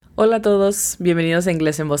Hola a todos, bienvenidos a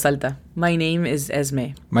Inglés en Voz Alta. My name is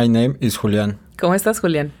Esme. My name is Julián. ¿Cómo estás,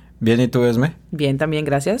 Julián? Bien, ¿y tú, Esme? Bien, también,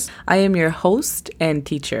 gracias. I am your host and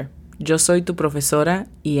teacher. Yo soy tu profesora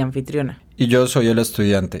y anfitriona. Y yo soy el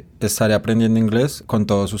estudiante. Estaré aprendiendo inglés con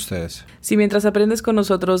todos ustedes. Si mientras aprendes con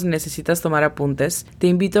nosotros necesitas tomar apuntes, te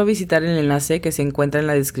invito a visitar el enlace que se encuentra en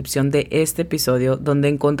la descripción de este episodio, donde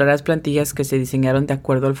encontrarás plantillas que se diseñaron de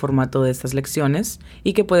acuerdo al formato de estas lecciones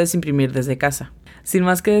y que puedes imprimir desde casa. Sin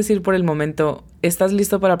más que decir por el momento, ¿estás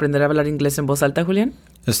listo para aprender a hablar inglés en voz alta, Julián?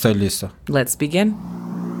 Estoy listo. Let's begin.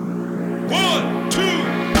 1, 2, 3,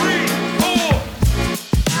 4.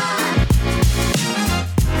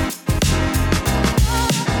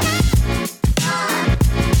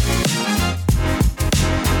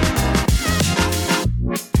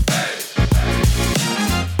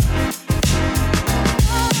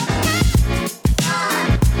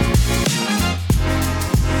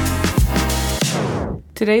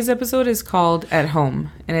 Today's episode is called At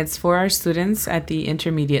Home, and it's for our students at the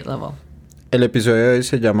intermediate level. El episodio de hoy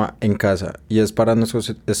se llama En casa y es para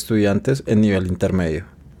nuestros estudiantes en nivel intermedio.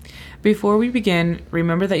 Before we begin,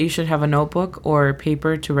 remember that you should have a notebook or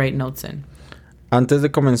paper to write notes in. Antes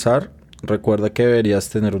de comenzar, recuerda que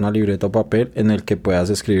deberías tener una libreta o papel en el que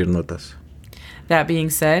puedas escribir notas. That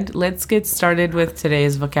being said, let's get started with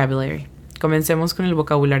today's vocabulary. Comencemos con el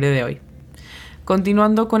vocabulario de hoy.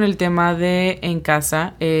 Continuando con el tema de en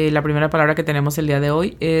casa, la primera palabra que tenemos el día de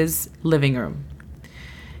hoy es living room,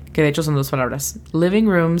 que de hecho son dos palabras. Living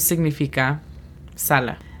room significa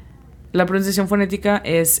sala. La pronunciación fonética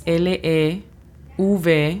es L-E-V-E-N-G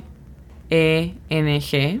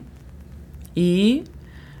y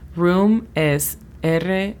room es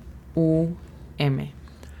R-U-M.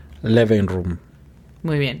 Living room.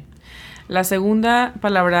 Muy bien. La segunda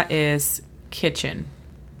palabra es kitchen.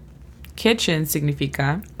 Kitchen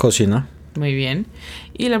significa Cocina. muy bien.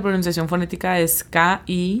 Y la pronunciación fonética es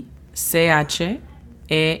K-I-C-H-E-N.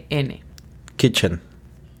 Kitchen.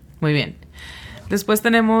 Muy bien. Después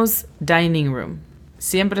tenemos dining room.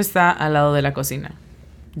 Siempre está al lado de la cocina.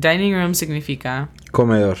 Dining room significa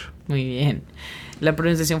Comedor. muy bien. La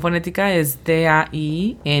pronunciación fonética es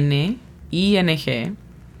D-A-I-N-I-N-G.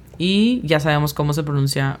 Y ya sabemos cómo se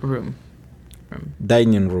pronuncia room.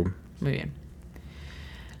 Dining room. Muy bien.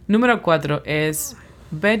 Número 4 es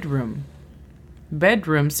bedroom.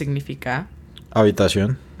 Bedroom significa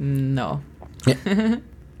Habitación. no.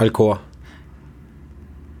 Alcoba.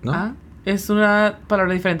 ¿No? Ah, es una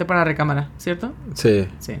palabra diferente para recámara, ¿cierto? Sí.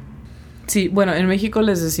 Sí. Sí, bueno, en México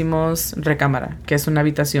les decimos recámara, que es una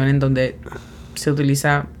habitación en donde se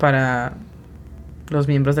utiliza para los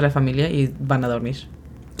miembros de la familia y van a dormir.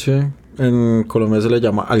 Sí. En Colombia se le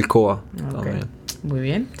llama alcoba. Ok. También. Muy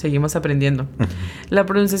bien, seguimos aprendiendo. La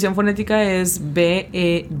pronunciación fonética es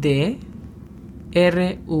B-E-D-R-U-M.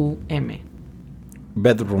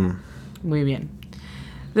 Bedroom. Muy bien.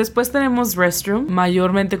 Después tenemos restroom,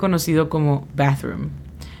 mayormente conocido como bathroom.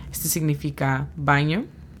 Este significa baño.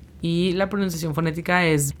 Y la pronunciación fonética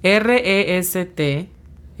es R-E-S-T-R-U-M.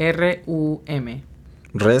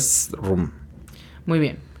 Restroom. Muy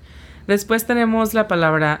bien. Después tenemos la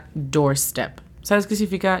palabra doorstep. ¿Sabes qué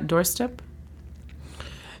significa doorstep?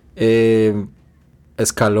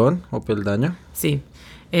 Escalón o peldaño. Sí.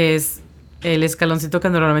 Es el escaloncito que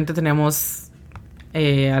normalmente tenemos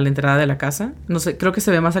a la entrada de la casa. No sé, creo que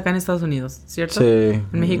se ve más acá en Estados Unidos, ¿cierto? Sí. En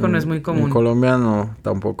México no es muy común. En Colombia no,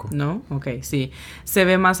 tampoco. ¿No? Ok, sí. Se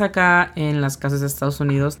ve más acá en las casas de Estados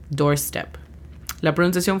Unidos. Doorstep. La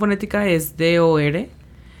pronunciación fonética es D-O-R-S-T-E-P.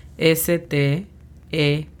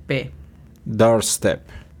 Doorstep.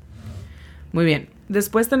 Muy bien.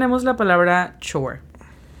 Después tenemos la palabra chore.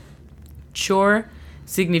 Chore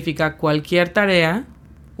significa cualquier tarea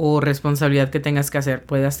o responsabilidad que tengas que hacer.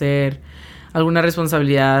 Puede ser alguna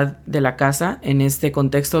responsabilidad de la casa. En este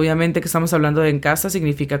contexto, obviamente, que estamos hablando de en casa,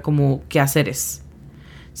 significa como quehaceres.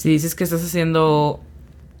 Si dices que estás haciendo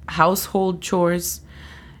household chores,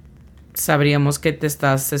 sabríamos que te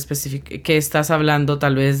estás que estás hablando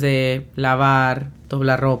tal vez de lavar,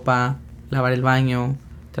 doblar ropa, lavar el baño,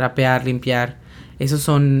 trapear, limpiar. Esos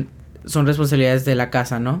son responsabilidades de la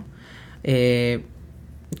casa, ¿no?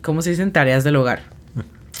 ¿Cómo se dicen? Tareas del hogar.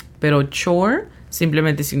 Pero chore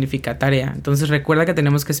simplemente significa tarea. Entonces recuerda que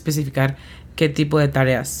tenemos que especificar qué tipo de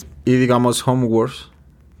tareas. Y digamos homework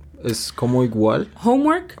es como igual.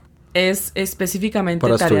 Homework es específicamente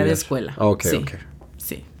Para tarea estudiar. de escuela. Ok, sí, ok.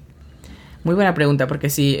 Sí. Muy buena pregunta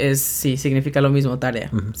porque sí significa lo mismo,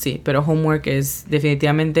 tarea. Uh-huh. Sí, pero homework es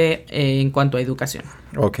definitivamente en cuanto a educación.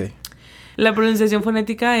 Ok. La pronunciación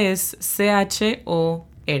fonética es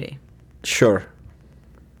C-H-O-R. Sure.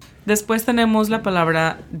 Después tenemos la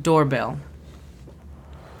palabra doorbell.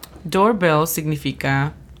 Doorbell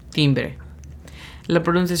significa timbre. La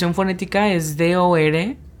pronunciación fonética es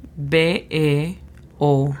D-O-R-B-E-O-L.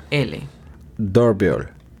 Doorbell.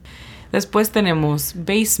 Después tenemos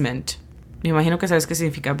basement. Me imagino que sabes qué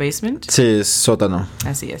significa basement. Sí, es sótano.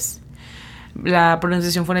 Así es. La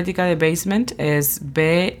pronunciación fonética de basement es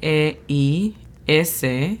B-E-I-S-M-E-N-T.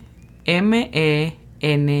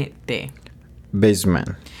 Basement.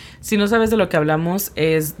 Si no sabes de lo que hablamos,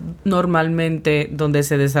 es normalmente donde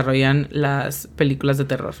se desarrollan las películas de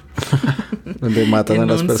terror. Donde matan a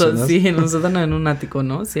las personas. Sí, en un sótano, en un ático,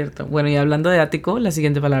 ¿no? Cierto. Bueno, y hablando de ático, la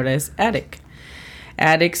siguiente palabra es attic.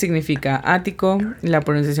 Attic significa ático. La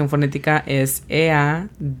pronunciación fonética es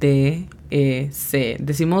E-A-D-E-C.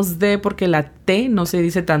 Decimos D porque la T no se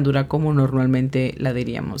dice tan dura como normalmente la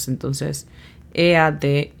diríamos. Entonces,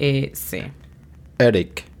 E-A-D-E-C.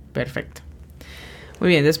 Eric. Perfecto. Muy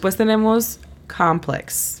bien, después tenemos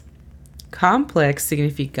complex. Complex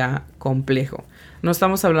significa complejo. No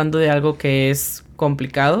estamos hablando de algo que es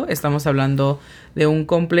complicado, estamos hablando de un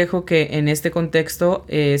complejo que en este contexto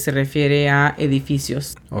se refiere a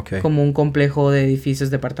edificios, como un complejo de edificios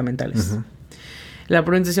departamentales. Uh-huh. La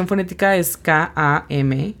pronunciación fonética es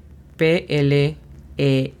K-A-M-P-L-E-X.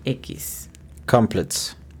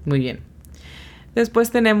 Complex. Muy bien. Después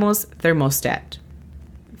tenemos thermostat.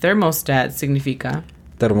 Thermostat significa...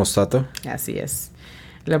 termostato. Así es.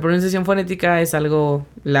 La pronunciación fonética es algo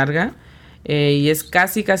larga y es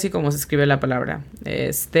casi como se escribe la palabra.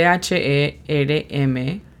 Es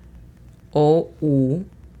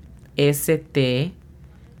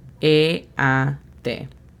T-H-E-R-M-O-U-S-T-E-A-T.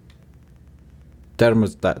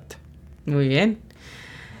 Thermostat. Muy bien.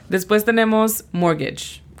 Después tenemos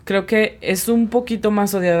mortgage. Creo que es un poquito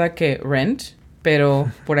más odiada que rent,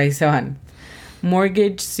 pero por ahí se van.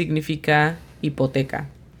 Mortgage significa hipoteca.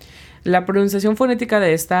 La pronunciación fonética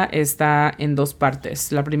de esta está en dos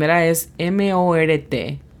partes. La primera es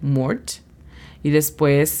M-O-R-T, mort, y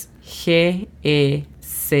después G-E-C-H.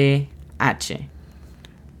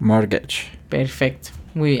 Mortgage. Perfecto,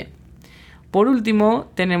 muy bien. Por último,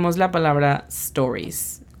 tenemos la palabra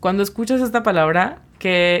stories. Cuando escuchas esta palabra,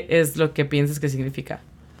 ¿qué es lo que piensas que significa?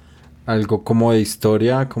 Algo como de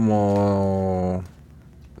historia, como...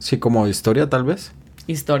 Sí, como de historia, tal vez.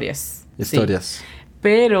 Historias. Historias. Sí.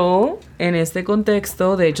 Pero en este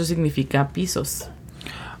contexto, de hecho, significa pisos.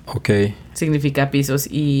 Ok. Significa pisos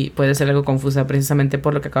y puede ser algo confusa precisamente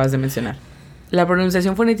por lo que acabas de mencionar. La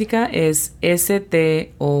pronunciación fonética es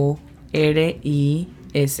S-T-O-R-I-S.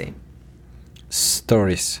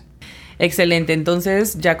 Stories. Excelente.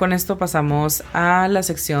 Entonces, ya con esto pasamos a la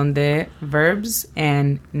sección de verbs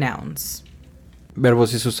and nouns.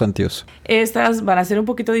 Verbos y sustantivos. Estas van a ser un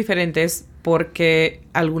poquito diferentes porque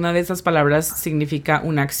alguna de estas palabras significa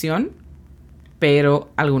una acción,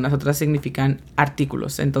 pero algunas otras significan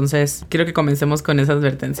artículos. Entonces, quiero que comencemos con esa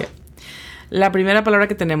advertencia. La primera palabra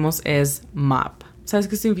que tenemos es mop. ¿Sabes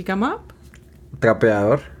qué significa mop?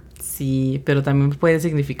 Trapeador. Sí, pero también puede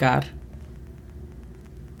significar...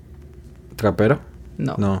 ¿Trapero?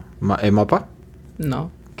 No. No. ¿Mapa?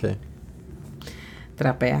 No. ¿Qué?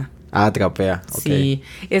 Trapea. Ah, trapea. Okay. Sí,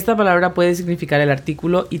 esta palabra puede significar el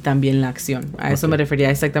artículo y también la acción. A eso me refería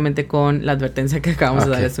exactamente con la advertencia que acabamos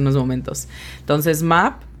de dar hace unos momentos. Entonces,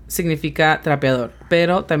 map significa trapeador,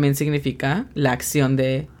 pero también significa la acción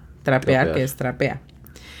de trapear, que es trapea.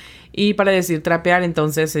 Y para decir trapear,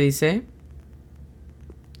 entonces se dice...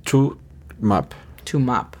 To map. To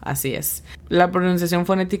map, así es. La pronunciación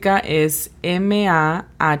fonética es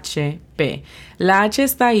M-A-H-P. La H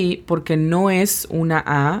está ahí porque no es una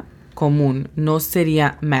A común, no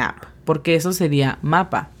sería map, porque eso sería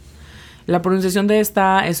mapa. La pronunciación de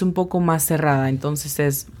esta es un poco más cerrada, entonces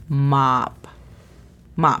es map.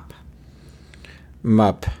 Map.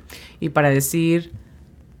 Map. Y para decir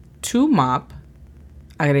to map,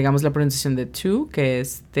 agregamos la pronunciación de to, que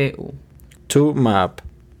es T-U. To map.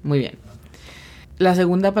 Muy bien. La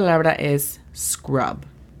segunda palabra es scrub.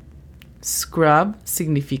 Scrub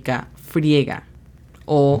significa friega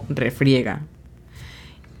o refriega.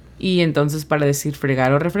 Y entonces para decir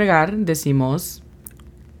fregar o refregar decimos...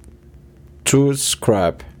 To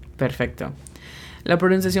scrub. Perfecto. La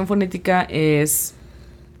pronunciación fonética es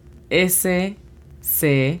S-C-R-A-H-B.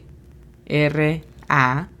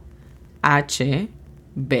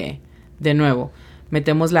 De nuevo,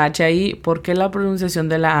 metemos la H ahí porque la pronunciación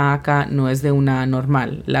de la A acá no es de una A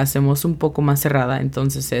normal. La hacemos un poco más cerrada,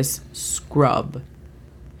 entonces es scrub.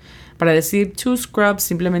 Para decir to scrub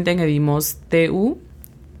simplemente añadimos T-U.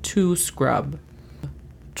 To scrub.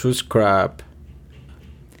 To scrub.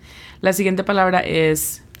 La siguiente palabra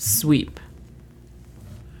es sweep.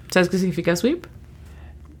 ¿Sabes qué significa sweep?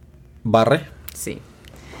 Barre. Sí.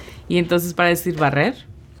 Y entonces para decir barrer.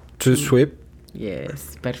 To sweep.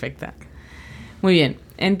 Yes, perfecta. Muy bien.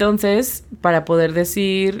 Entonces, para poder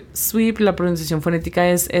decir sweep, la pronunciación fonética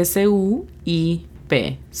es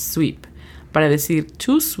S-U-I-P. Sweep. Para decir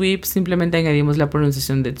to sweep, simplemente añadimos la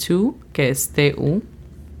pronunciación de to, que es T-U.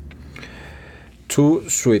 To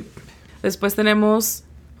sweep. Después tenemos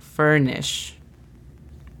furnish.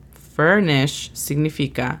 Furnish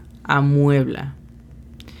significa amuebla.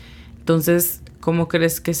 Entonces, ¿cómo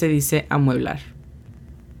crees que se dice amueblar?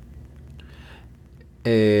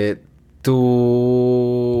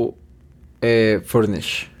 To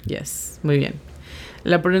furnish. Yes, muy bien.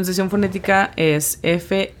 La pronunciación fonética es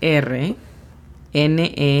F-R-N-E-S-H.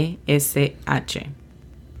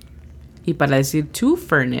 Y para decir to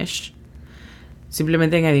furnish,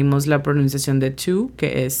 simplemente añadimos la pronunciación de to,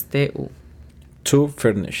 que es T-U. To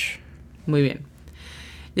furnish. Muy bien.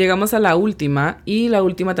 Llegamos a la última, y la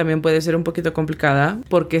última también puede ser un poquito complicada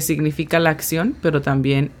porque significa la acción, pero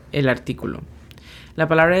también el artículo. La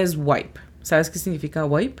palabra es wipe. ¿Sabes qué significa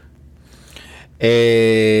wipe?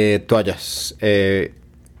 Toallas.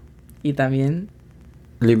 Y también...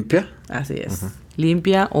 Limpia. Así es.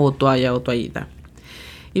 Limpia o toalla o toallita.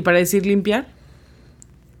 Y para decir limpiar...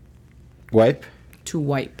 Wipe. To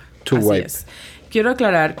wipe. To Así wipe. es. Quiero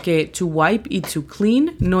aclarar que to wipe y to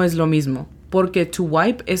clean no es lo mismo. Porque to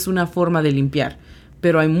wipe es una forma de limpiar.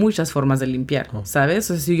 Pero hay muchas formas de limpiar, ¿sabes?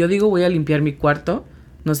 O sea, si yo digo voy a limpiar mi cuarto,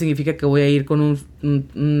 no significa que voy a ir con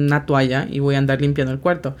una toalla y voy a andar limpiando el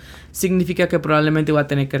cuarto. Significa que probablemente voy a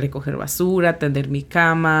tener que recoger basura, tender mi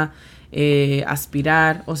cama,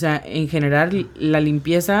 aspirar. O sea, en general, la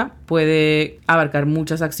limpieza puede abarcar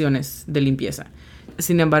muchas acciones de limpieza.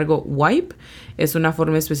 Sin embargo, wipe es una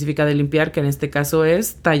forma específica de limpiar, que en este caso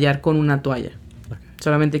es tallar con una toalla.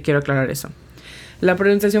 Solamente quiero aclarar eso. La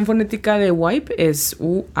pronunciación fonética de wipe es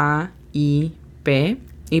U-A-I-P.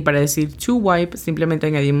 Y para decir to wipe, simplemente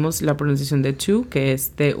añadimos la pronunciación de to, que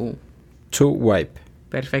es T-U. To wipe.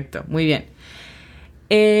 Perfecto, muy bien.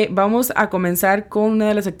 Vamos a comenzar con una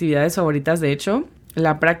de las actividades favoritas, de hecho.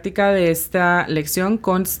 La práctica de esta lección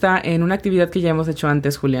consta en una actividad que ya hemos hecho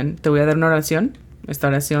antes, Julián. Te voy a dar una oración. Esta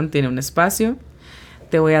oración tiene un espacio.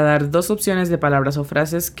 Te voy a dar 2 opciones de palabras o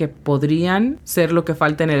frases que podrían ser lo que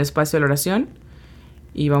falta en el espacio de la oración.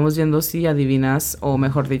 Y vamos viendo si adivinas, o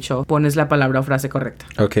mejor dicho, pones la palabra o frase correcta.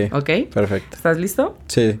 Ok. ¿Ok? Perfecto. ¿Estás listo?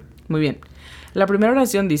 Sí. Muy bien. La primera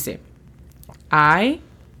oración dice: I,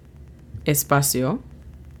 espacio,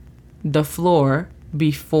 the floor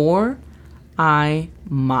before I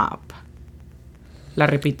mop. La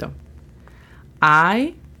repito.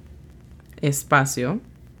 I, espacio,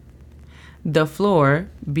 the floor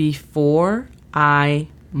before I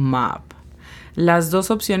mop. Las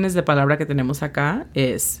 2 opciones de palabra que tenemos acá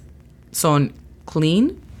son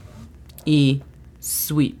clean y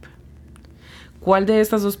sweep. ¿Cuál de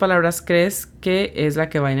estas 2 palabras crees que es la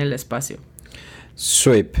que va en el espacio?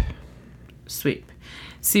 Sweep. Sweep.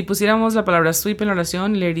 Si pusiéramos la palabra sweep en la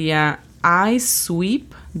oración, le diría I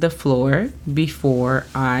sweep the floor before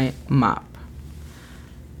I mop.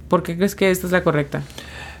 ¿Por qué crees que esta es la correcta?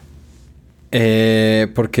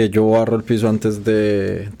 Porque yo barro el piso antes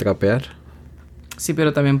de trapear. Sí,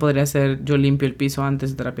 pero también podría ser yo limpio el piso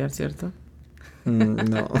antes de trapear, ¿cierto? No.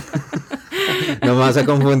 No me vas a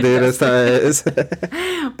confundir esta vez.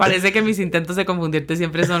 Parece que mis intentos de confundirte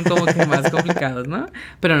siempre son como que más complicados, ¿no?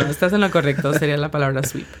 Pero no, estás en lo correcto. Sería la palabra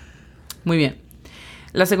sweep. Muy bien.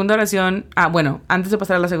 La segunda oración... bueno, antes de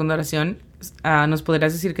pasar a la segunda oración, ¿nos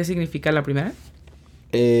podrías decir qué significa la primera?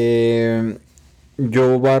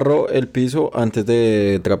 Yo barro el piso antes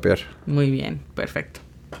de trapear. Muy bien, perfecto.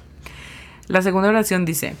 La segunda oración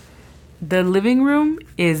dice: The living room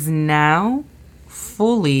is now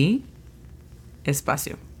fully...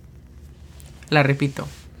 espacio. La repito.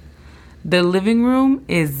 The living room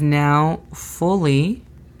is now fully...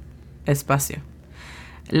 espacio.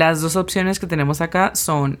 Las 2 opciones que tenemos acá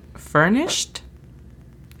son furnished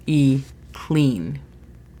y clean.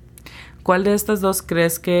 ¿Cuál de estas 2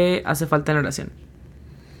 crees que hace falta en la oración?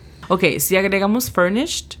 Ok, si agregamos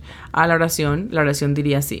furnished a la oración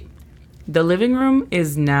diría así: The living room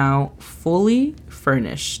is now fully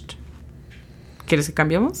furnished. ¿Quieres que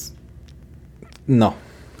cambiemos? No.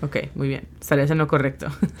 Ok, muy bien. Estarías en lo correcto.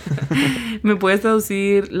 ¿Me puedes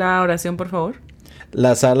traducir la oración, por favor?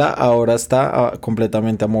 La sala ahora está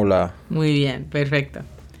completamente amoblada. Muy bien, perfecto.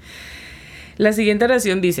 La siguiente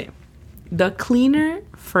oración dice: The cleaner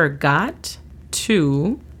forgot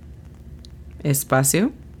to...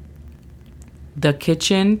 espacio. The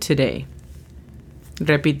kitchen today.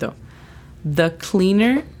 Repito. The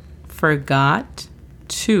cleaner forgot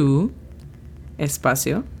to...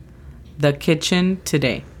 espacio. The kitchen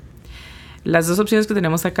today. Las dos opciones que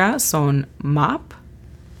tenemos acá son mop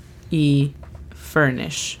y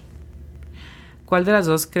furnish. ¿Cuál de las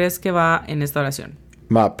dos crees que va en esta oración?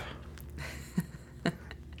 Map.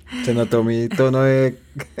 Se notó mi tono de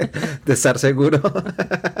estar seguro.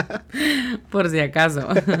 Por si acaso.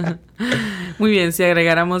 Muy bien, si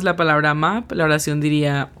agregáramos la palabra mop, la oración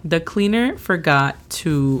diría: The cleaner forgot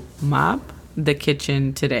to mop the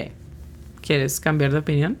kitchen today. ¿Quieres cambiar de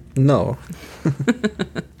opinión? No.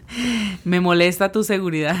 Me molesta tu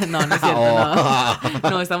seguridad. No, no es cierto, no.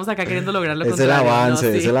 No, estamos acá queriendo lograr lo Es el contrario. avance,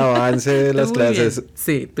 No, sí. es el avance de las Tú muy clases. bien.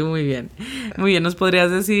 Sí, tú muy bien. Muy bien, ¿nos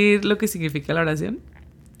podrías decir lo que significa la oración?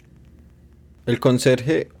 El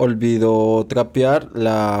conserje olvidó trapear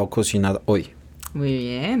la cocina hoy. Muy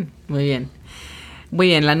bien, muy bien. Muy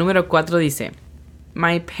bien, la número 4 dice: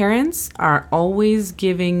 My parents are always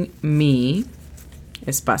giving me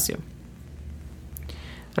espacio.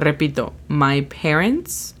 Repito, my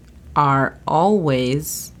parents are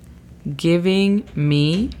always giving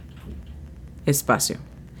me espacio.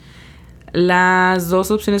 Las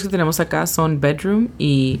dos opciones que tenemos acá son bedroom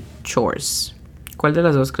y chores. ¿Cuál de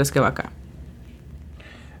las dos crees que va acá?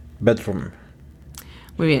 Bedroom.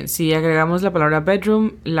 Muy bien, si agregamos la palabra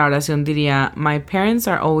bedroom, la oración diría: My parents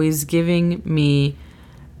are always giving me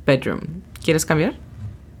bedroom. ¿Quieres cambiar?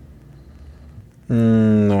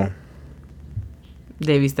 No.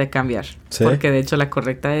 Debiste cambiar. ¿Sí? Porque de hecho la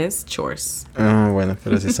correcta es chores. Ah, bueno,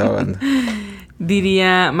 pero sí estaba hablando.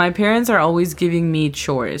 Diría: My parents are always giving me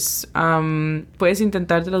chores. ¿Puedes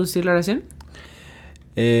intentar traducir la oración?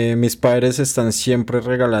 Mis padres están siempre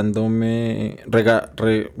regalándome...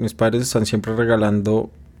 mis padres están siempre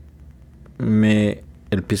regalándome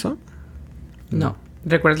el piso. No.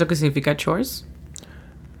 ¿Recuerdas lo que significa chores?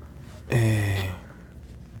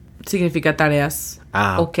 Significa tareas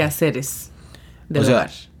o quehaceres del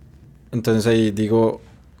hogar. Entonces ahí digo,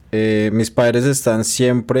 mis padres están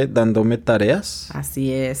siempre dándome tareas.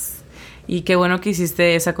 Así es. Y qué bueno que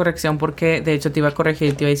hiciste esa corrección, porque de hecho te iba a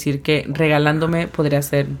corregir, te iba a decir que regalándome podría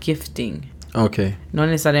ser gifting. Ok. No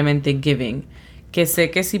necesariamente giving. Que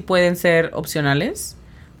sé que sí pueden ser opcionales,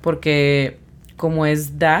 porque como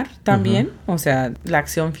es dar también, o sea, la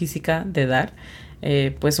acción física de dar,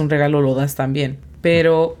 pues un regalo lo das también.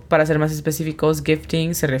 Pero para ser más específicos,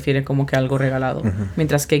 gifting se refiere como que a algo regalado.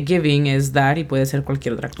 Mientras que giving es dar y puede ser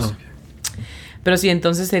cualquier otra cosa. Okay. Pero sí,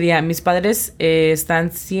 entonces sería: mis padres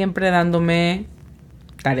están siempre dándome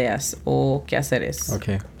tareas o quehaceres.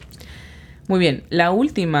 Ok. Muy bien, la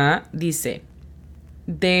última dice: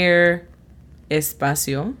 Their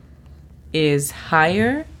espacio is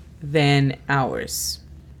higher than ours.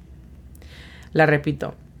 La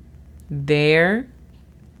repito. Their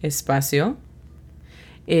espacio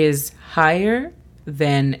is higher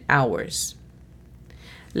than ours.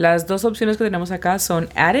 Las dos opciones que tenemos acá son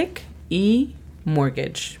attic y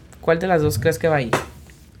mortgage. ¿Cuál de las dos crees que va ahí?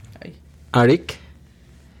 Arik.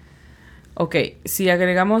 Ok, si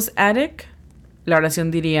agregamos attic, la oración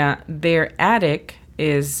diría: Their attic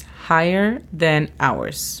is higher than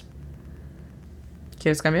ours.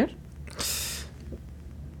 ¿Quieres cambiar?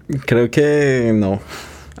 Creo que no.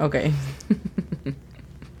 Ok.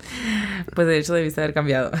 Pues de hecho debiste haber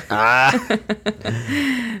cambiado.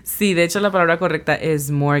 Sí, de hecho la palabra correcta es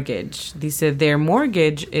mortgage. Dice: Their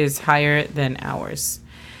mortgage is higher than ours.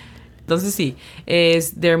 Entonces sí,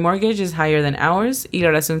 es their mortgage is higher than ours, y la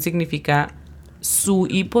oración significa: su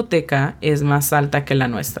hipoteca es más alta que la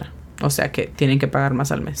nuestra. O sea que tienen que pagar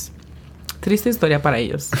más al mes. Triste historia para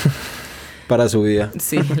ellos. Para su vida.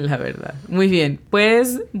 Sí, la verdad. Muy bien,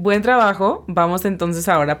 pues buen trabajo. Vamos entonces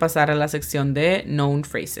ahora a pasar a la sección de known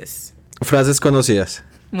phrases. Frases conocidas.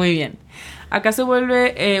 Muy bien. Acá se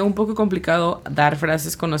vuelve un poco complicado dar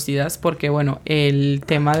frases conocidas porque, bueno, el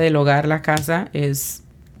tema del hogar, la casa, es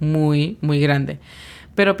muy, muy grande.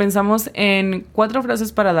 Pero pensamos en 4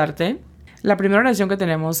 frases para darte. La primera oración que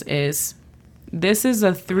tenemos es: This is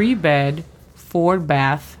a 3-bed,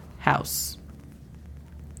 4-bath house.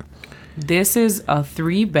 This is a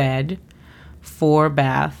 3-bed,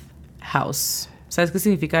 4-bath house. ¿Sabes qué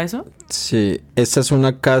significa eso? Sí, esta es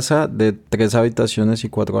una casa de 3 habitaciones y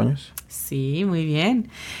 4 baños. Sí, muy bien.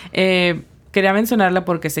 Quería mencionarla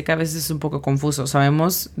porque sé que a veces es un poco confuso.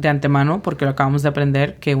 Sabemos de antemano, porque lo acabamos de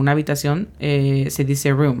aprender, que una habitación se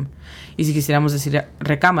dice room. Y si quisiéramos decir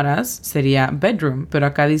recámaras, sería bedroom. Pero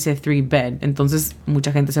acá dice 3-bed. Entonces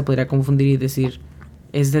mucha gente se podría confundir y decir: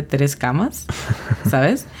 ¿es de 3 camas?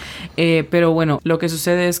 ¿Sabes? Pero bueno, lo que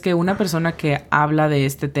sucede es que una persona que habla de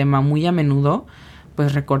este tema muy a menudo,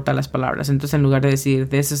 pues recorta las palabras. Entonces, en lugar de decir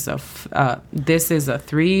this is a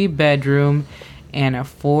 3-bedroom and a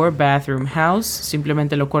 4-bathroom house,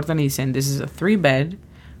 simplemente lo cortan y dicen: this is a 3-bed,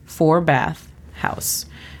 4-bath house.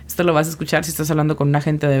 Esto lo vas a escuchar si estás hablando con un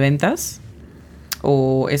agente de ventas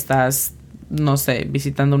o estás, no sé,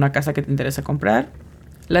 visitando una casa que te interesa comprar.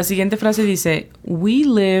 La siguiente frase dice, we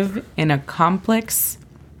live in a complex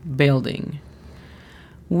building.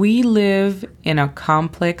 We live in a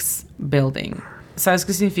complex building. ¿Sabes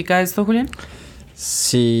qué significa esto, Julián?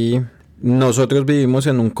 Sí, nosotros vivimos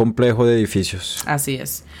en un complejo de edificios. Así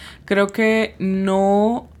es. Creo que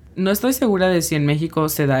no estoy segura de si en México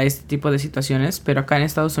se da este tipo de situaciones, pero acá en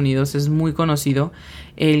Estados Unidos es muy conocido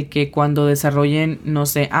el que cuando desarrollen, no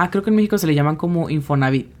sé, creo que en México se le llaman como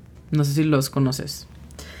Infonavit. No sé si los conoces.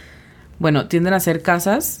 Bueno, tienden a ser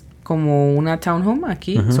casas como una townhome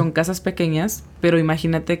aquí. Ujú. Son casas pequeñas, pero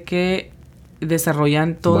imagínate que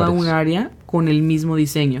desarrollan toda Varios. un área con el mismo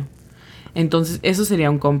diseño. Entonces, eso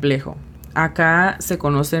sería un complejo. Acá se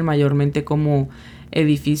conocen mayormente como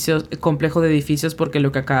edificios, complejo de edificios, porque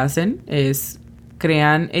lo que acá hacen es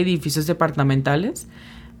crean edificios departamentales,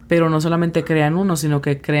 pero no solamente crean uno, sino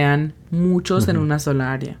que crean muchos en una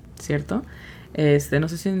sola área, ¿cierto? No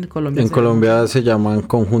sé si en Colombia. En se Colombia llama. se llaman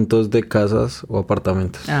conjuntos de casas o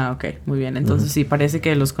apartamentos. Ok, muy bien. Entonces sí, parece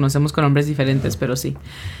que los conocemos con nombres diferentes, pero sí.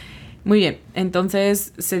 Muy bien.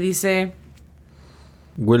 Entonces se dice,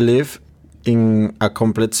 We live in a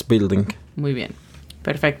complex building. muy bien,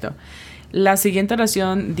 perfecto. La siguiente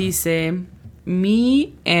oración dice,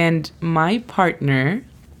 me and my partner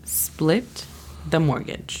split the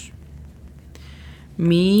mortgage.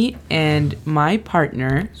 Me and my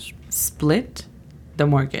partner split the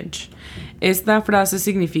mortgage. Esta frase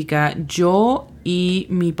significa yo y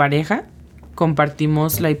mi pareja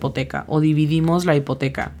compartimos la hipoteca o dividimos la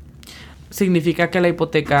hipoteca. Significa que la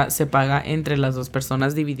hipoteca se paga entre las dos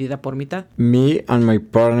personas dividida por mitad. Me and my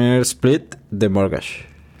partner split the mortgage.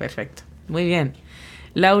 Perfecto. Muy bien.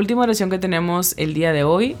 La última oración que tenemos el día de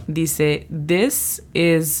hoy dice, this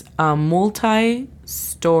is a multi-story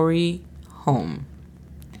home.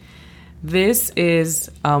 This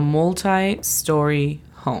is a multi-story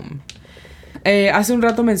home. Hace un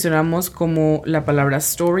rato mencionamos como la palabra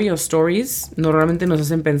story o stories normalmente nos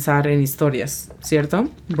hacen pensar en historias, ¿cierto?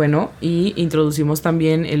 Bueno, y introducimos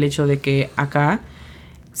también el hecho de que acá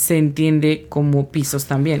se entiende como pisos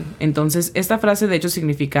también. Entonces, esta frase de hecho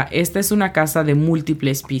significa, esta es una casa de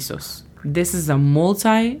múltiples pisos. This is a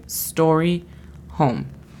multi-story home.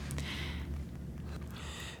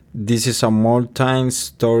 This is a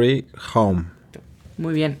multi-story home.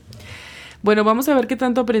 Muy bien. Bueno, vamos a ver qué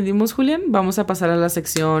tanto aprendimos, Julián. Vamos a pasar a la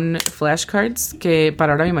sección flashcards, que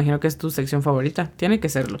para ahora me imagino que es tu sección favorita. Tiene que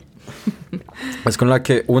serlo. Es con la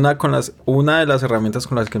que una de las herramientas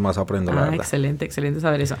con las que más aprendo, la verdad. Excelente, excelente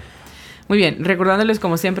saber eso. Muy bien, recordándoles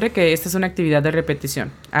como siempre que esta es una actividad de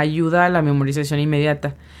repetición. Ayuda a la memorización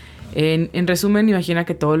inmediata. En resumen, imagina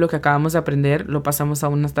que todo lo que acabamos de aprender lo pasamos a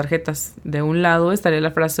unas tarjetas. De un lado estaría la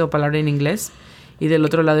frase o palabra en inglés y del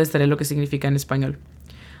otro lado estaría lo que significa en español.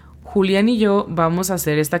 Julián y yo vamos a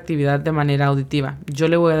hacer esta actividad de manera auditiva. Yo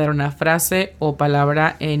le voy a dar una frase o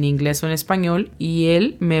palabra en inglés o en español y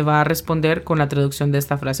él me va a responder con la traducción de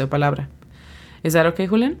esta frase o palabra. ¿Es that okay,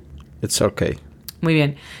 Julián? It's okay. Muy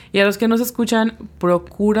bien. Y a los que nos escuchan,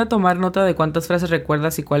 procura tomar nota de cuántas frases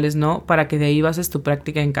recuerdas y cuáles no, para que de ahí bases tu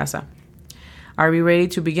práctica en casa. Are we ready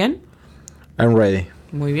to begin? I'm ready.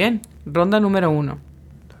 Muy bien. Ronda número 1.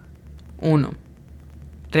 1.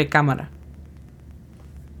 Recámara.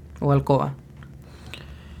 O alcoba.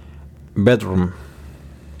 Bedroom.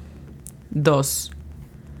 2.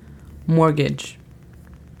 Mortgage.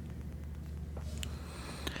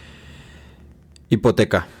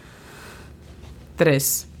 Hipoteca.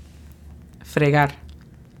 3. Fregar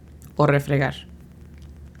o refregar.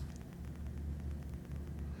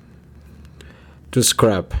 To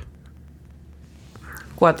scrap.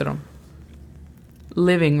 4.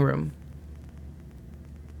 Living room.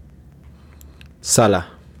 Sala.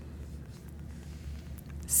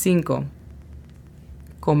 5.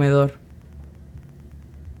 Comedor.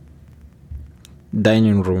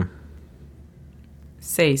 Dining room.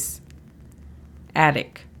 6.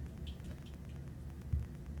 Attic.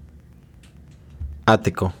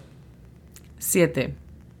 Ático. 7.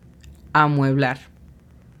 Amueblar.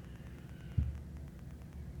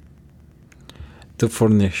 To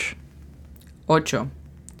furnish. 8.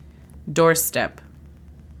 Doorstep.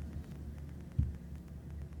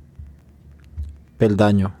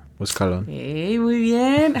 Peldaño o escalón. ¡Ey, muy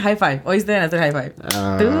bien! High five. Hoy te ganaste el high five.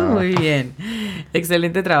 Tú, muy bien.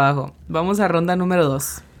 Excelente trabajo. Vamos a ronda número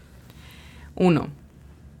 2. 1.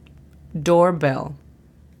 Doorbell.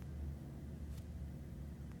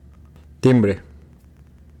 Timbre.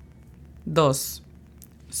 2.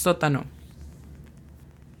 Sótano.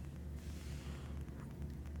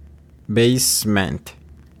 Basement.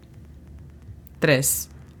 3.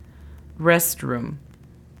 Restroom.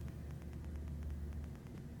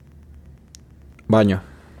 Baño.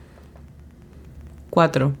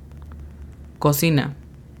 4. Cocina.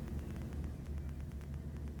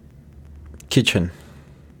 Kitchen.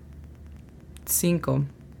 5.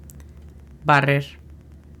 Barrer.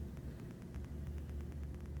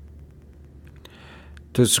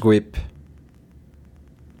 To sweep.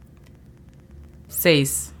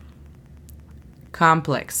 6.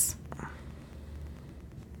 Complex.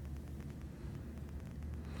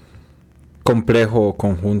 Complejo,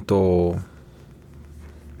 conjunto.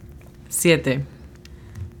 7.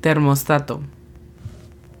 Termostato.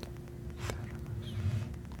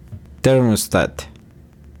 Thermostat.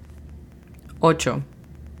 8.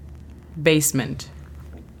 Basement.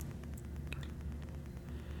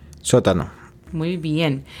 Sótano. Muy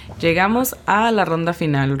bien. Llegamos a la ronda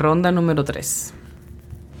final, ronda número 3.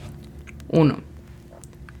 1.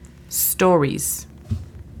 Stories.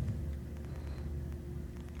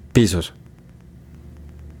 Pisos.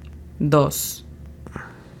 2.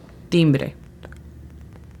 Timbre.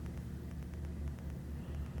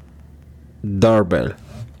 Doorbell.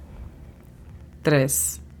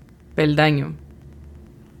 3. Peldaño.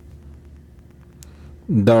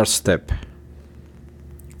 Doorstep.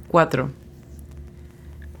 4.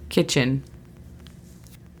 Kitchen.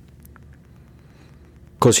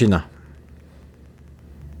 Cocina.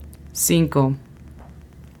 5.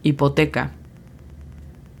 Hipoteca.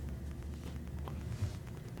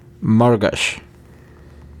 Mortgage.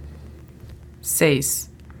 6.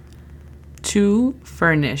 To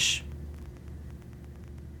furnish.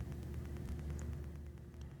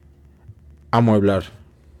 Amueblar.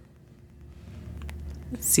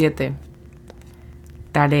 7.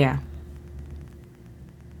 Tarea.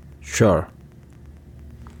 Sure.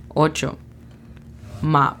 8.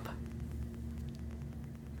 Mop.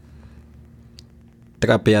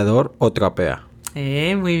 Trapeador o trapea.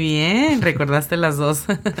 Muy bien, recordaste las dos.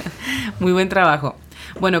 Muy buen trabajo.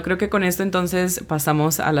 Bueno, creo que con esto entonces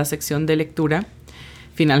pasamos a la sección de lectura.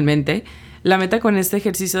 Finalmente, la meta con este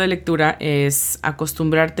ejercicio de lectura es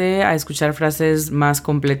acostumbrarte a escuchar frases más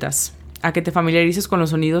completas, a que te familiarices con los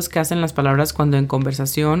sonidos que hacen las palabras cuando en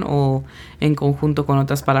conversación o en conjunto con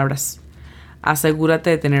otras palabras. Asegúrate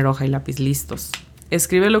de tener hoja y lápiz listos.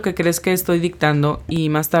 Escribe lo que crees que estoy dictando y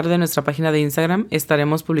más tarde en nuestra página de Instagram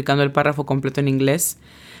estaremos publicando el párrafo completo en inglés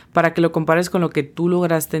para que lo compares con lo que tú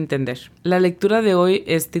lograste entender. La lectura de hoy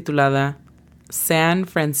es titulada San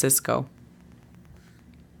Francisco.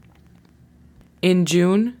 In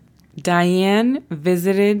June, Diane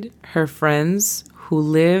visited her friends who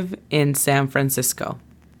live in San Francisco.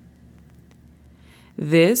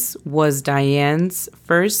 This was Diane's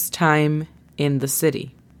first time in the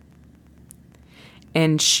city,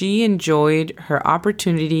 and she enjoyed her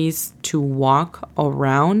opportunities to walk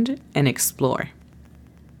around and explore.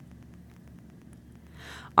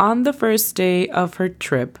 On the first day of her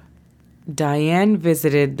trip, Diane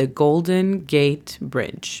visited the Golden Gate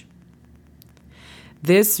Bridge.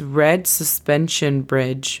 This red suspension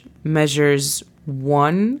bridge measures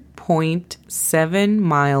 1.7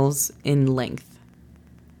 miles in length.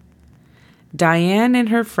 Diane and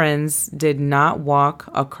her friends did not walk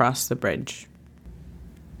across the bridge.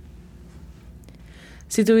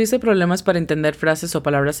 Si tuviste problemas para entender frases o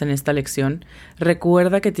palabras en esta lección,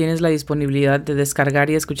 recuerda que tienes la disponibilidad de descargar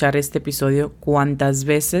y escuchar este episodio cuantas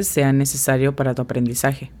veces sea necesario para tu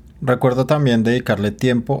aprendizaje. Recuerda también dedicarle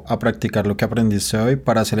tiempo a practicar lo que aprendiste hoy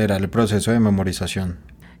para acelerar el proceso de memorización.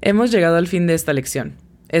 Hemos llegado al fin de esta lección.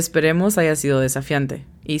 Esperemos haya sido desafiante.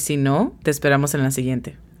 Y si no, te esperamos en la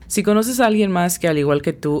siguiente. Si conoces a alguien más que al igual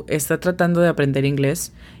que tú está tratando de aprender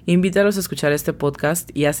inglés, invítalos a escuchar este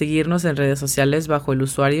podcast y a seguirnos en redes sociales bajo el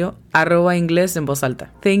usuario @inglés en voz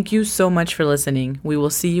alta. Thank you so much for listening. We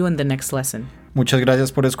will see you in the next lesson. Muchas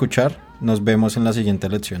gracias por escuchar. Nos vemos en la siguiente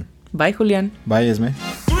lección. Bye, Julián. Bye, Esme.